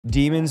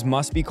Demons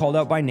must be called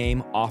out by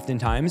name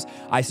oftentimes.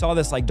 I saw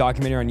this like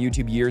documentary on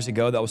YouTube years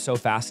ago that was so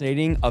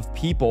fascinating of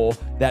people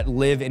that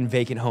live in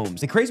vacant homes.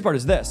 The crazy part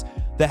is this: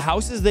 the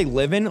houses they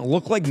live in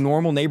look like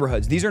normal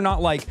neighborhoods. These are not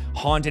like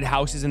haunted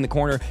houses in the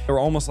corner. They were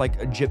almost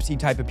like a gypsy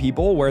type of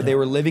people where they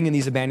were living in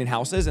these abandoned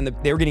houses, and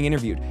they were getting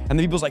interviewed. And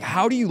the people's like,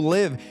 how do you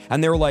live?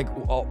 And they were like,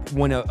 well,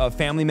 when a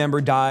family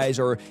member dies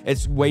or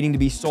it's waiting to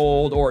be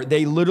sold, or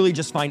they literally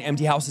just find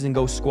empty houses and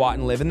go squat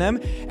and live in them.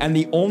 And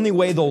the only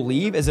way they'll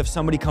leave is if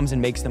somebody comes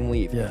and makes them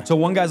leave. Yeah. So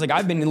one guy's like,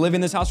 I've been living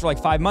in this house for like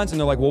 5 months, and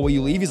they're like, well, will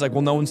you leave? He's like,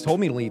 well, no one's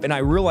told me to leave. And I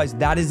realized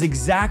that is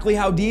exactly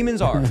how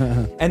demons are.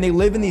 And they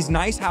live in these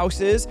nice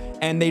houses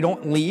and they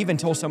don't leave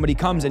until somebody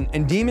comes.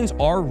 And demons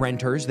are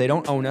renters. They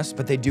don't own us,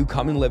 but they do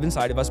come and live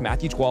inside of us.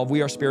 Matthew 12,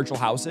 we are spiritual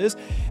houses,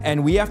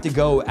 and we have to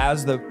go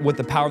with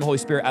the power of the Holy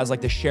Spirit as like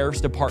the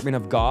sheriff's department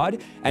of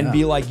God and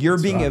be like, you're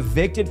being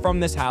evicted from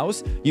this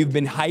house. You've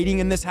been hiding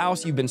in this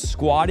house. You've been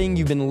squatting.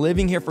 You've been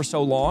living here for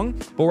so long,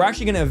 but we're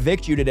actually going to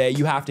evict you today.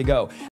 You have to go.